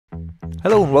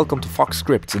Hello and welcome to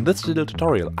FoxScripts. In this little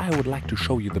tutorial I would like to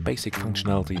show you the basic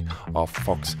functionality of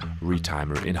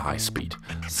FoxRetimer in high speed.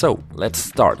 So let's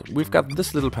start. We've got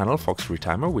this little panel,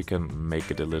 FoxRetimer. We can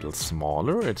make it a little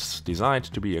smaller. It's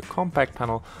designed to be a compact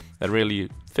panel that really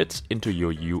fits into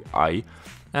your UI.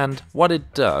 And what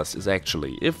it does is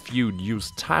actually, if you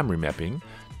use time remapping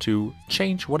to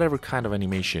change whatever kind of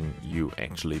animation you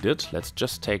actually did, let's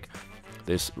just take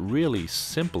this really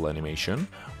simple animation,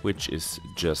 which is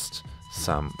just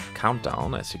some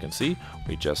countdown. As you can see,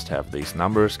 we just have these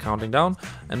numbers counting down,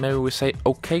 and maybe we say,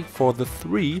 okay, for the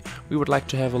 3 we would like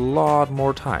to have a lot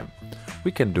more time.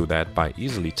 We can do that by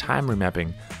easily time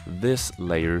remapping this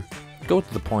layer, go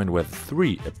to the point where the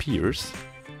 3 appears,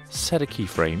 set a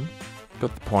keyframe, go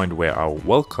to the point where our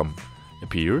welcome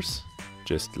appears,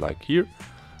 just like here,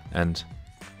 and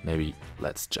maybe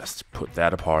let's just put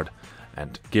that apart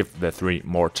and give the 3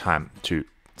 more time to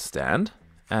stand.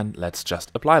 And let's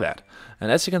just apply that. And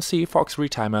as you can see,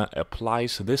 FoxRetimer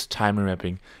applies this time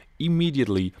remapping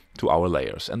immediately to our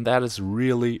layers. And that is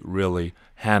really, really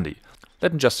handy.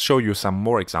 Let me just show you some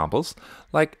more examples,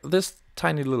 like this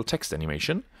tiny little text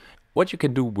animation. What you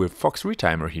can do with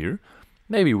FoxRetimer here,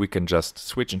 maybe we can just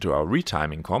switch into our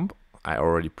retiming comp. I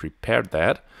already prepared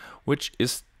that, which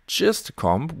is just a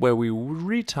comp where we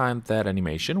retime that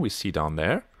animation we see down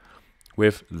there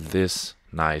with this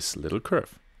nice little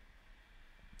curve,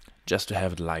 just to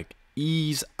have it like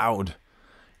ease out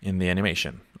in the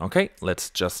animation. Okay, let's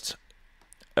just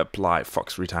apply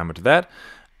FoxRetimer to that,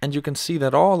 and you can see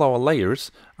that all our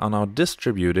layers are now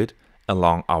distributed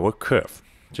along our curve,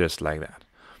 just like that.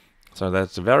 So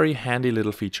that's a very handy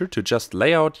little feature to just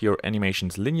lay out your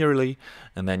animations linearly,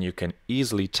 and then you can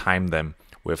easily time them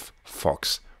with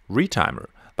FoxRetimer.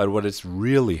 But what it's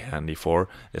really handy for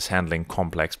is handling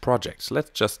complex projects. Let's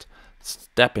just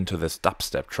step into this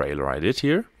dubstep trailer I did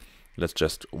here. Let's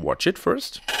just watch it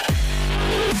first.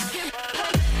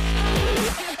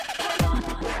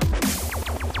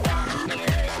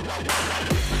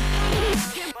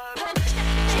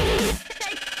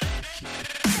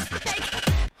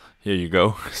 Here you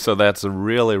go. So that's a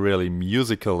really, really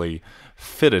musically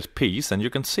fitted piece, and you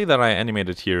can see that I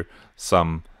animated here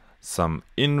some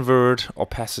invert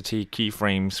opacity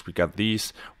keyframes. We got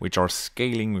these which are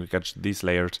scaling, we got these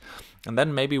layers, and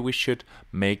then maybe we should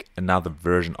make another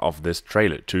version of this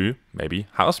trailer to maybe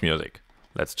house music.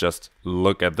 Let's just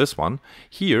look at this one.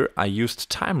 Here I used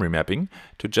time remapping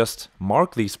to just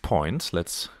mark these points.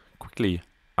 Let's quickly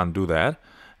undo that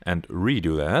and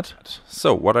redo that.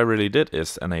 So what I really did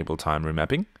is enable time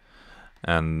remapping,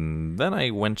 and then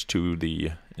I went to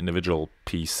the individual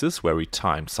pieces where we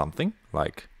timed something,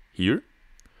 like here,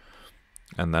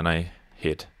 and then I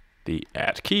hit the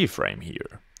add keyframe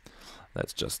here.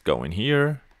 Let's just go in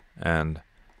here and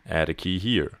add a key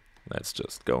here. Let's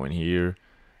just go in here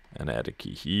and add a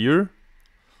key here,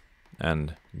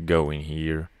 and go in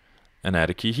here and add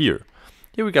a key here.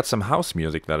 Here we got some house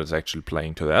music that is actually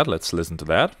playing to that. Let's listen to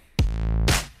that.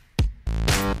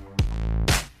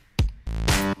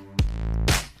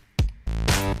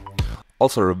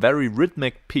 Also a very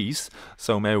rhythmic piece,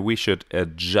 so maybe we should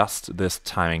adjust this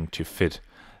timing to fit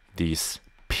these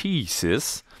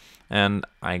pieces. And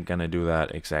I'm gonna do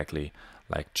that exactly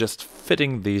like just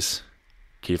fitting these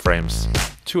keyframes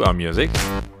to our music.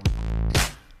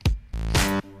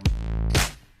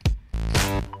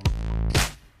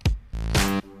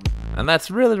 And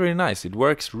that's really, really nice. It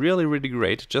works really, really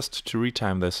great just to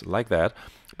retime this like that.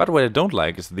 But what I don't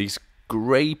like is these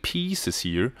gray pieces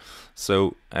here.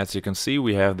 So as you can see,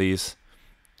 we have these,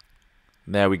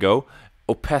 there we go,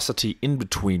 opacity in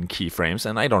between keyframes,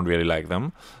 and I don't really like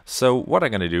them. So what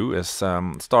I'm gonna do is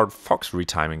start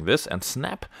FoxRetiming this and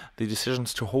snap the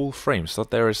decisions to whole frames, so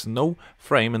that there is no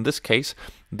frame. In this case,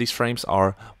 these frames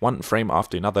are one frame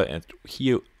after another, and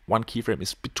here one keyframe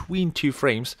is between 2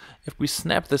 frames. If we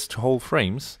snap this to whole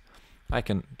frames, I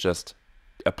can just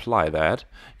apply that.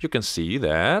 You can see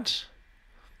that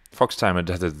FoxRetimer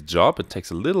does its job. It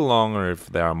takes a little longer if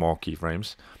there are more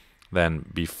keyframes than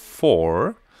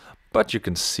before, but you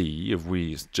can see if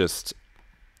we just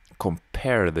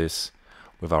compare this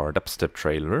with our dubstep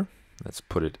trailer, let's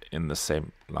put it in the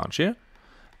same launch here,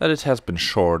 that it has been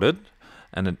shorted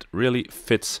and it really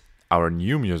fits our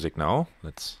new music now.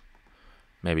 Let's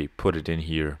maybe put it in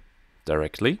here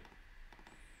directly.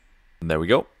 There we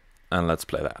go, and let's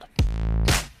play that.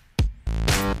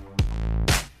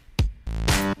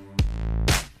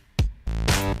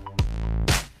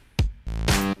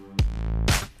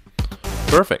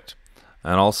 Perfect.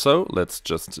 And also, let's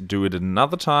just do it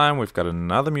another time. We've got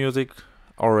another music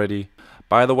already.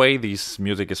 By the way, this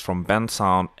music is from Band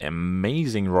Sound,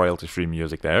 amazing royalty-free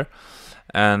music there.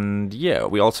 And yeah,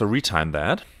 we also retime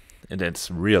that, and it's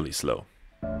really slow.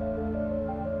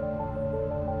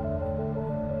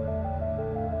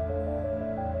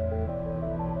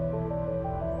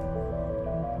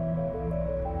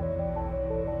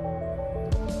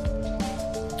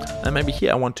 And maybe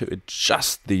here I want to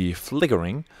adjust the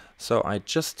flickering, so I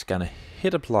just gonna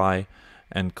hit apply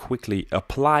and quickly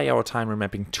apply our time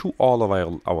remapping to all of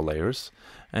our layers.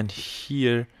 And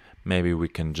here maybe we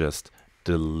can just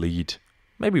delete,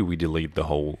 maybe we delete the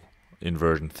whole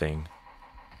inversion thing.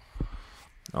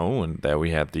 Oh, and there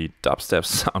we had the dubstep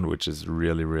sound, which is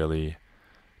really, really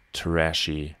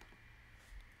trashy,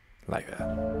 like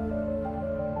that.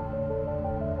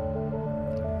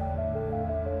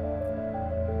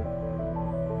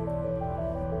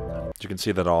 You can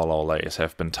see that all our layers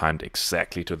have been timed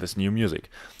exactly to this new music.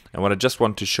 And what I just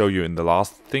want to show you in the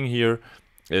last thing here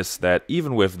is that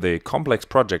even with the complex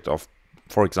project of,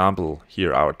 for example,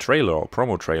 here our trailer or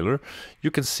promo trailer,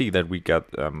 you can see that we got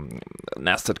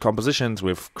nested compositions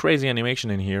with crazy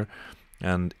animation in here.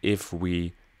 And if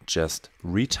we just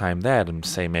retime that and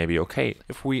say maybe, okay,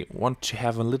 if we want to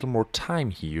have a little more time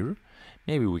here,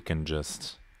 maybe we can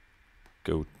just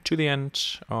go to the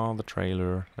end of the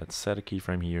trailer. Let's set a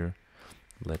keyframe here.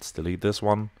 Let's delete this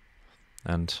one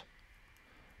and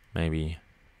maybe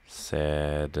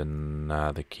set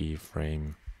another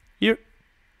keyframe here.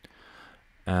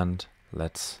 And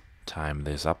let's time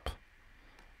this up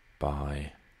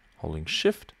by holding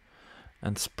Shift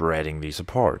and spreading these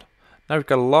apart. Now we've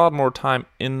got a lot more time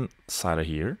inside of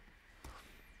here.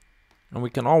 And we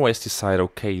can always decide,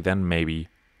 okay, then maybe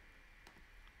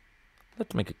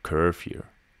let's make a curve here.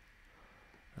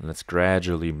 And let's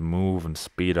gradually move and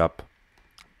speed up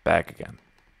back again.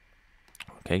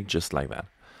 Okay, just like that.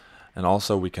 And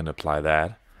also we can apply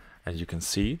that. As you can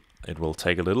see, it will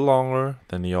take a little longer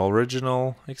than the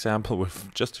original example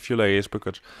with just a few layers,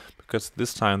 because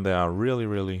this time there are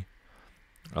really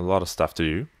a lot of stuff to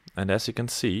do. And as you can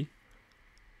see,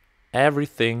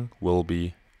 everything will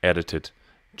be edited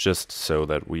just so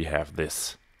that we have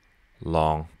this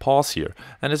long pause here.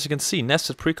 And as you can see,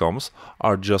 nested precoms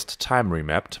are just time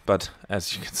remapped, but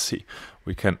as you can see,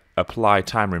 we can apply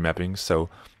time remapping, so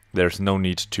there's no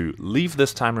need to leave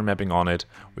this time remapping on it.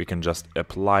 We can just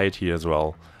apply it here as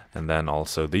well. And then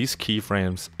also these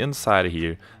keyframes inside of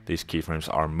here, these keyframes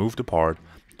are moved apart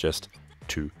just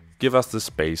to give us the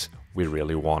space we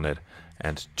really wanted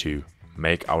and to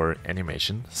make our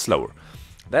animation slower.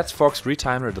 That's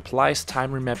FoxRetimer. It applies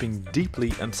time remapping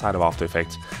deeply inside of After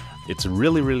Effects. It's a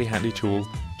really handy tool.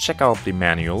 Check out the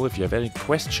manual. If you have any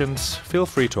questions, feel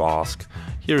free to ask.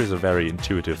 Here is a very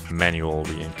intuitive manual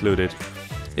we included.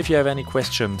 If you have any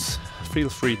questions, feel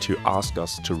free to ask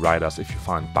us, to write us. If you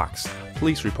find bugs,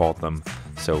 please report them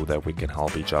so that we can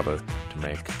help each other to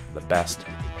make the best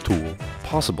tool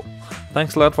possible.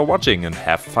 Thanks a lot for watching and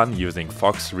have fun using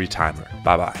FoxRetimer.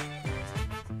 Bye bye.